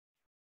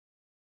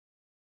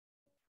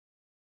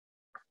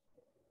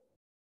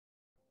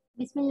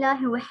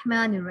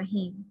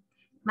Bismillahirrahmanirrahim.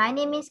 My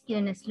name is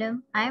Kiran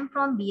Aslam. I am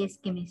from BS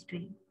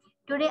Chemistry.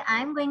 Today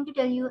I am going to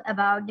tell you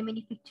about the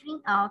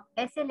manufacturing of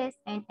SLS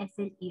and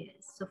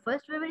SLES. So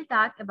first we will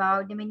talk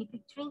about the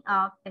manufacturing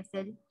of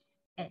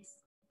SLS.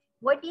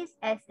 What is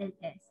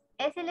SLS?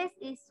 SLS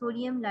is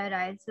sodium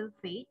lauryl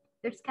sulfate.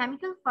 Its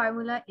chemical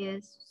formula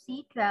is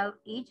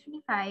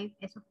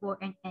C12H25SO4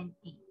 and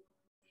Na.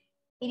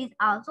 It is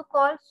also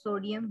called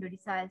sodium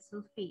dodecyl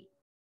sulfate.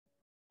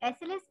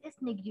 SLS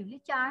is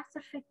negatively charged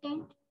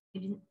surfactant.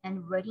 It is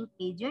an working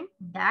agent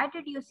that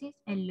reduces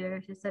and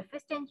lowers the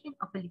surface tension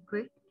of a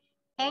liquid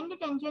and the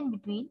tension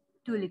between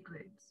two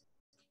liquids.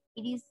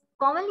 It is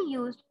commonly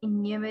used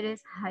in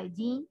numerous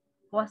hygiene,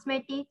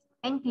 cosmetics,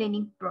 and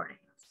cleaning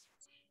products.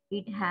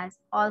 It has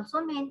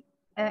also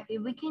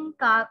we can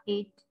call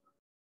it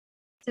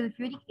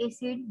sulfuric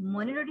acid,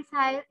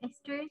 monododecyl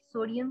ester,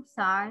 sodium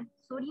salt,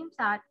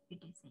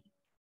 etc.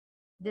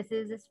 This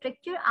is the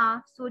structure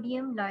of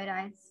sodium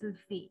lauryl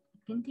sulfate.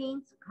 It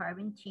contains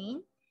carbon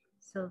chain,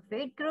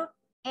 sulfate group,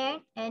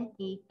 and Na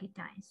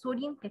cation,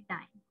 sodium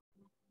cation.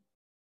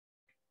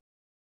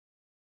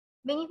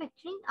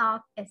 Manufacturing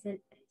of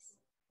SLS.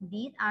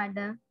 These are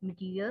the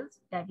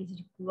materials that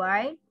is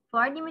required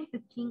for the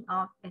manufacturing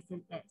of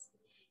SLS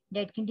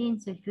that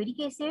contains sulfuric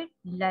acid,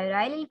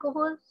 lauryl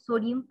alcohol,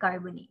 sodium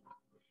carbonate.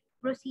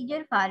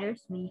 Procedure for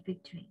its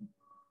manufacturing.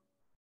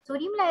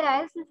 Sodium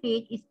lauryl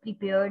sulfate is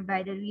prepared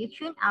by the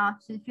reaction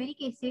of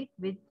sulfuric acid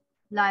with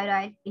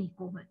lauryl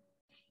alcohol.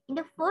 In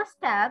the first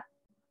step,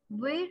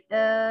 we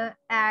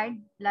add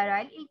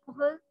lauryl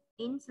alcohol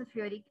in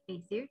sulfuric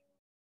acid.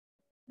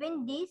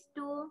 When these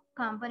two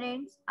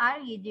components or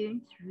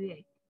reagents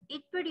react,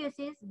 it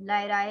produces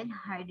lauryl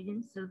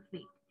hydrogen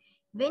sulfate.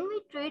 When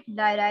we treat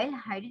lauryl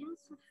hydrogen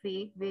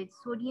sulfate with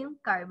sodium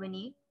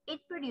carbonate,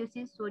 it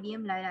produces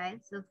sodium lauryl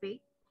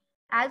sulfate,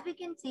 as we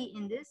can see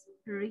in this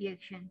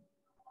reaction.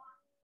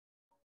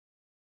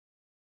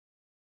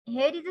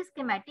 Here is a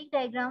schematic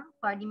diagram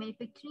for the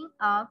manufacturing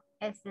of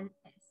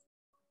SLS.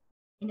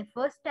 In the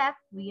first step,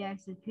 we add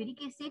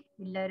sulfuric acid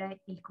with lauryl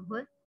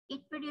alcohol.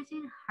 It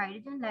produces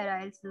hydrogen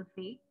lauryl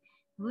sulfate.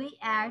 We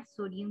add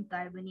sodium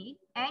carbonate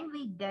and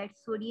we get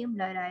sodium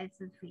lauryl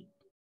sulfate.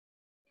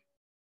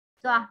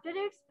 So after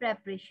its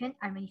preparation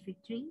or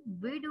manufacturing,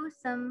 we do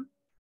some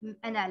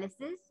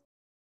analysis.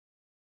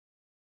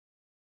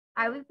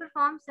 I will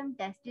perform some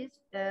tests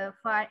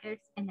for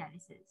its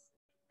analysis.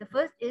 The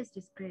first is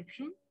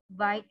description.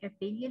 White or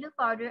pale yellow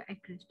powder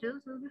and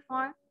crystals will be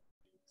formed.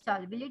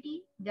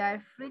 Solubility, they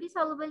are freely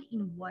soluble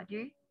in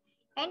water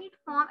and it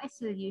forms a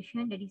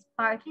solution that is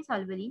partly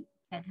soluble in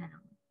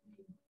ethanol.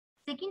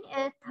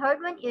 Third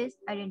one is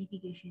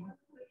identification.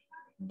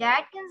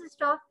 That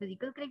consists of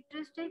physical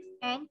characteristics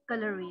and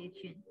color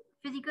reaction.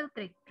 Physical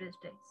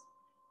characteristics.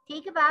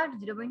 Take about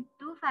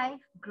 0.25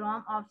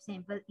 gram of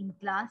sample in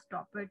glass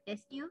topper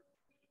test tube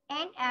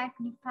and add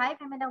 25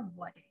 ml of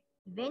water.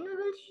 When we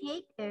will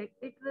shake it,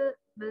 it will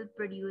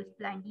produce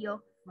plenty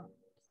of foam.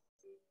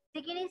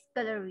 Second is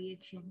color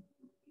reaction.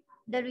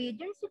 The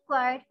reagents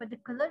required for the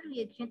color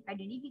reaction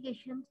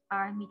identifications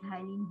are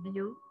methylene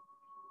blue,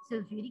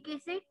 sulfuric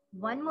acid,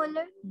 1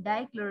 molar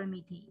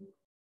dichloromethane.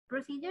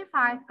 Procedure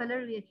for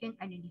color reaction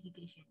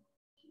identification.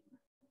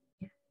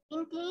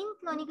 In clean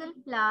conical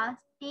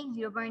flask, take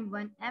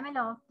 0.1 ml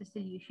of the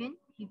solution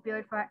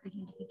prepared for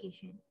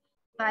identification.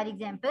 For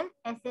example,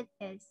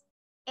 SLS.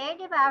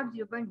 Add about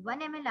 0.1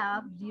 ml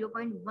of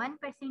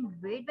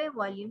 0.1% weight by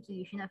volume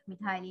solution of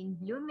methylene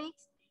blue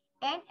mix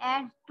and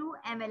add 2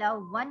 ml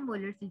of 1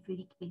 molar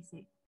sulfuric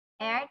acid.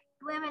 Add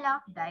 2 ml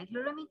of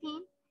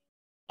dichloromethane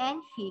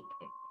and shake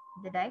it.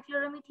 The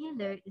dichloromethane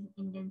layer is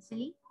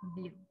intensely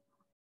blue.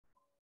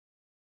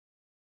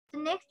 So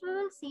next we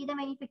will see the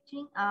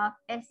manufacturing of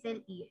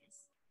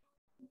SLES.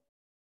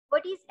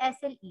 What is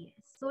SLES?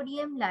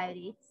 Sodium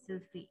laureth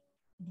sulfate.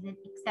 It is an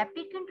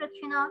accepted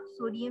contraction of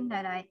sodium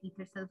lauryl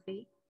ether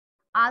sulfate,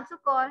 also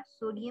called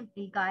sodium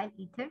alkyl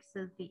ether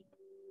sulfate.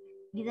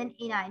 It is an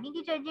anionic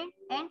detergent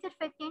and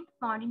surfactant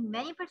found in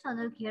many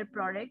personal care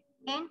products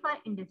and for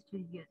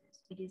industrial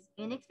uses. It is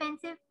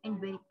inexpensive and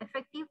very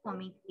effective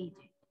foaming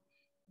agent.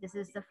 This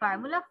is the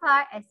formula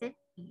for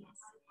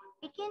SLES.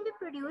 It can be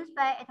produced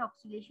by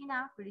ethoxylation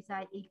of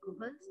dodecyl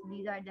alcohols.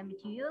 These are the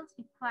materials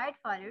required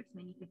for its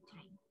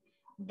manufacturing.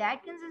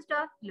 That consists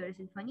of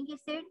chlorosulfonic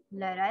acid,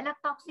 lauryl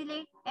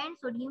octoxylate, and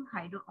sodium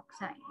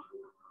hydroxide.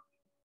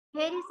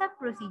 Here is a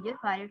procedure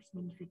for its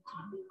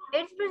manufacturing.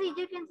 Its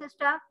procedure consists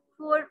of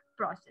 4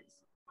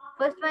 processes.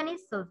 First one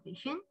is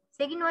sulfation,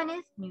 second one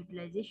is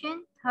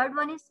neutralization, third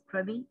one is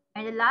scrubbing,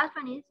 and the last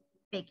one is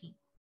packing.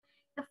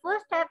 The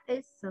first step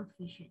is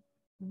sulfation.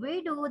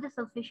 We do the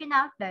sulfation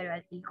of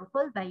lauryl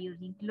alcohol by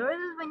using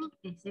chlorosulfonic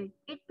acid.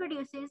 It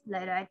produces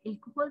lauryl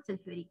alcohol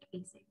sulfuric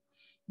acid.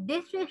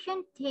 This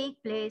reaction takes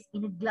place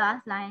in a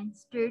glass-lined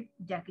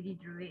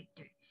stirred-jacketed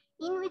reactor,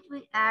 in which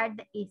we add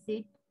the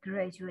acid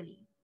gradually.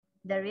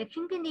 The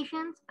reaction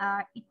conditions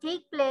are: it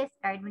takes place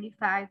at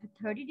 25 to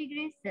 30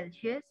 degrees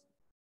Celsius.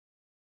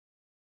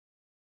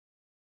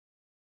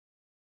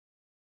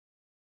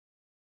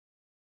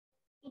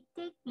 It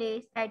takes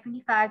place at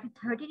 25 to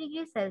 30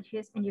 degrees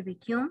Celsius in a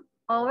vacuum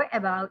over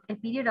about a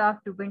period of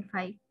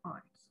 2.5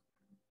 hours.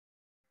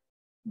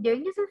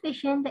 During the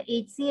sulfation, the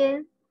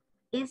HCl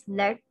is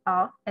let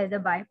off as a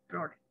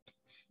byproduct.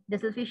 The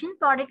sulfation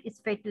product is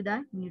fed to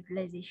the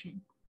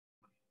neutralization.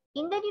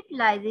 In the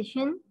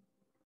neutralization,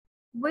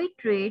 we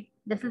treat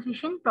the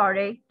sulfation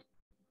product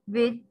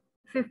with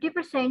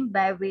 50%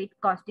 by weight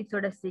caustic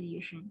soda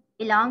solution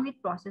along with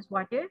processed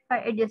water for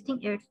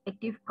adjusting its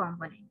active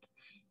component.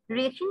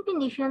 Reaction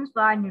conditions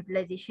for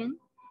neutralization.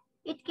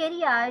 It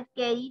carried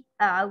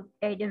out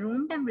at a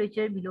room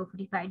temperature below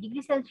 45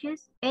 degrees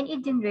Celsius and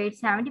it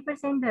generates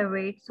 70% by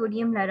weight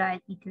sodium lauryl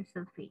ether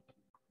sulfate.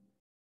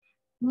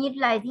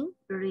 Neutralizing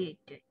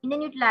reactor. In the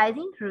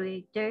neutralizing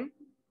reactor,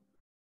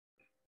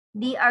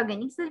 the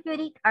organic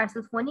sulfuric or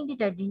sulfonic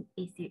detergent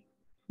acid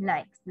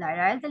like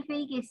lauryl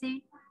sulfuric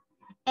acid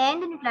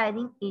and the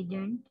neutralizing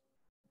agent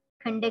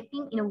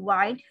conducting in a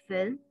white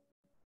film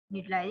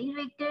neutralizing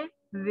reactor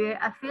where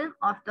a film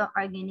of the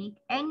organic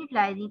and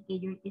neutralizing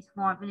agent is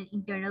formed in an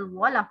internal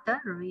wall of the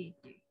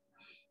reactor.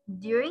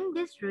 During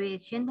this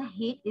reaction, the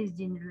heat is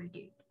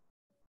generated.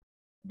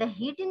 The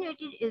heat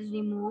generated is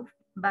removed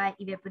by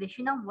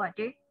evaporation of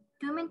water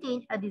to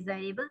maintain a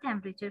desirable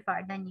temperature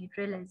for the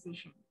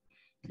neutralization.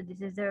 So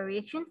this is the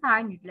reaction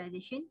for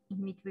neutralization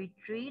in which we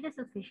treat a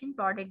sulfation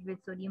product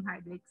with sodium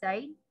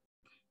hydroxide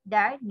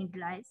that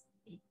neutralize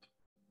it.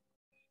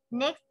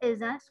 Next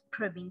is a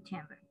scrubbing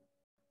chamber.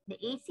 The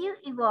HCl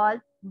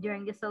evolved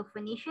during the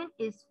sulfonation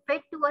is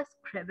fed to a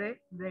scrubber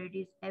where it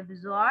is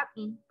absorbed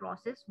in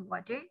processed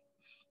water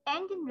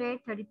and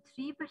generates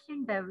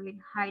 33% by weight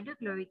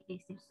hydrochloric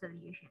acid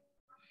solution.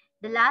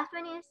 The last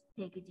one is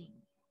packaging.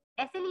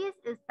 SLES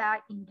is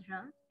packed in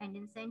drums and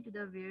then sent to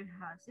the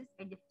warehouses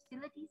at the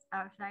facilities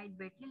outside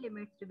weighted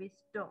limits to be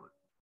stored.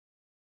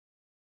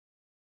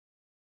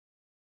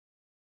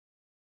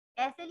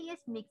 SLES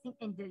mixing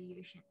and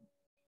dilution.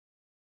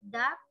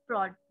 The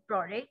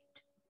product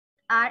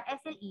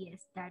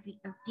RSLES that we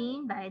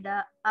obtain by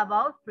the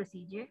above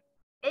procedure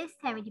is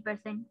 70%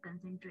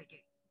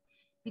 concentrated.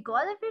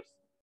 Because of its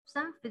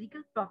some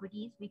physical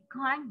properties, we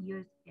can't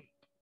use it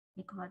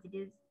because it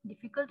is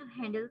difficult to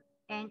handle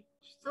and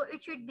so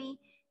it should be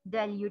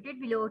diluted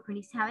below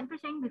 27%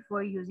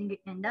 before using it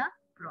in the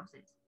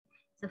process.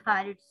 So for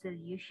its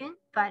dilution,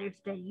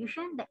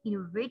 the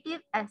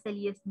innovative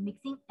SLES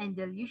mixing and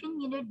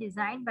dilution unit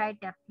designed by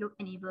Tapflow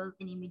enables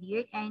an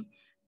immediate and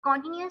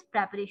continuous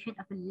preparation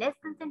of a less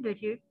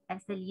concentrated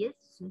SLES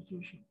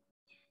solution.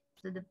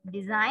 So the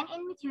design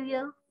and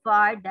material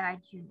for that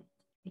unit.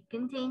 It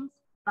contains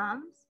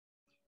pumps,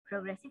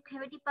 progressive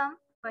cavity pump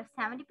for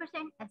 70%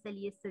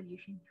 SLES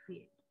solution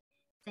field,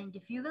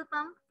 centrifugal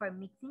pump for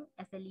mixing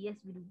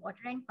SLES with water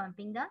and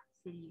pumping the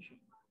solution.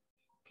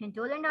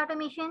 Control and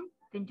automation,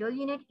 control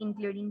unit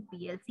including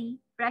PLC,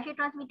 pressure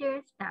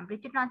transmitters,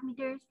 temperature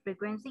transmitters,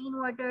 frequency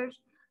inverters,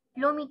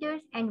 flow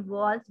meters, and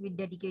valves with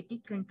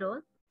dedicated control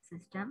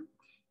system.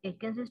 It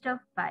consists of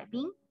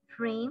piping,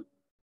 frame,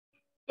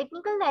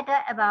 technical data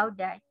about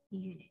that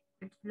unit.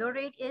 Its flow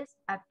rate is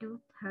up to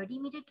 30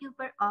 meter cube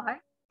per hour.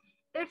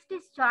 Its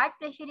discharge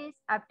pressure is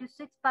up to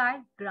 6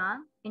 per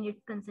gram and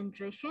its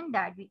concentration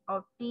that we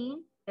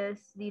obtain is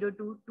 0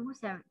 to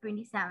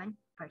 27%.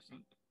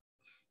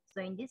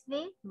 So in this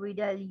way, we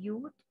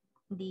dilute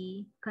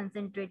the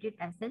concentrated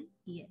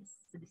SLES.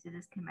 So this is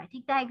a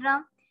schematic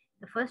diagram.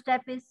 The first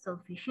step is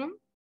sulfation,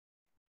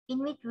 in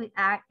which we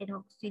add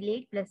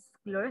ethoxylate plus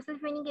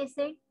chlorosulfonic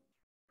acid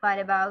for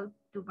about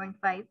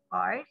 2.5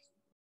 hours.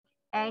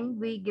 And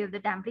we give the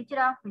temperature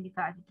of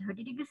 25 to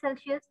 30 degrees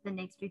Celsius. The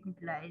next is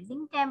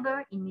neutralizing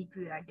chamber, in which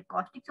we add the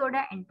caustic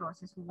soda and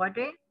processed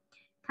water.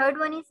 Third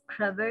one is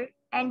scrubber.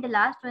 And the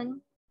last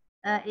one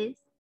is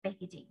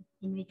packaging,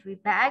 in which we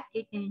pack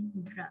it in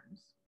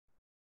drums.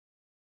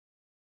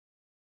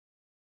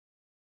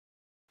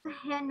 So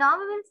here now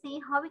we will see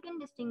how we can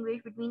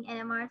distinguish between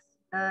NMRs,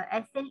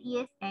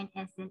 SLES and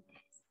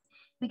SLS.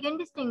 We can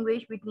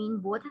distinguish between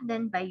both of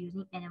them by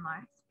using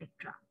NMR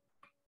spectra.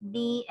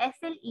 The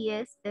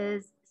SLES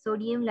is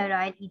sodium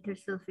lauryl ether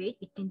sulfate.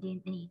 It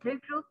contains an ether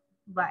group,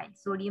 while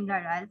sodium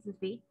lauryl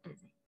sulfate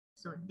doesn't.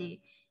 So they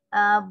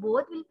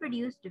both will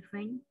produce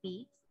different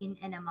peaks in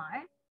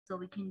NMR. So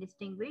we can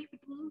distinguish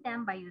between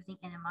them by using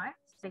NMR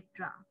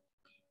spectra.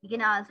 We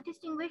can also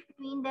distinguish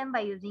between them by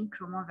using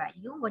chroma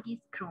value. What is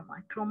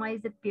chroma? Chroma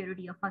is the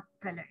purity of a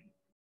color.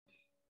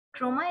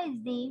 Chroma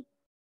is the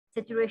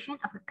saturation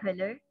of a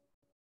color.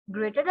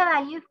 Greater the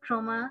value of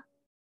chroma,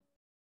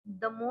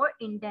 the more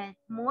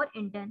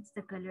intense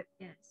the color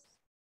is.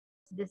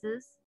 This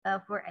is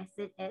for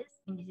SLS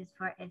and this is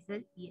for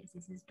SLES.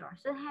 This is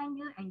dorsal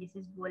handle and this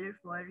is volar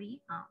for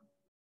rearm.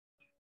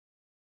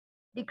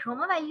 The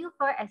chroma value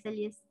for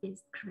SLS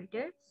is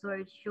greater, so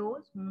it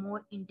shows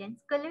more intense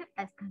color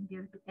as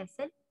compared to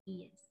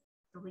SLES.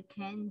 So we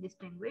can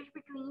distinguish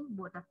between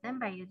both of them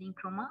by using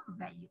chroma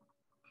value.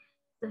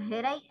 So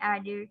here I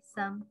added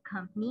some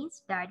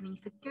companies that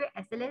manufacture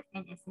SLS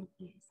and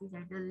SLES. These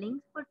are the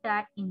links for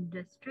that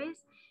industries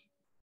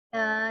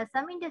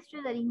Some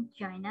industries are in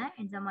China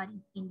and some are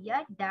in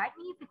India that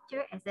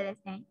manufacture SLS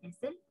and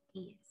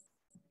SLAS.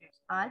 That's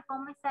all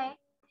from my side.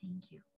 Thank you.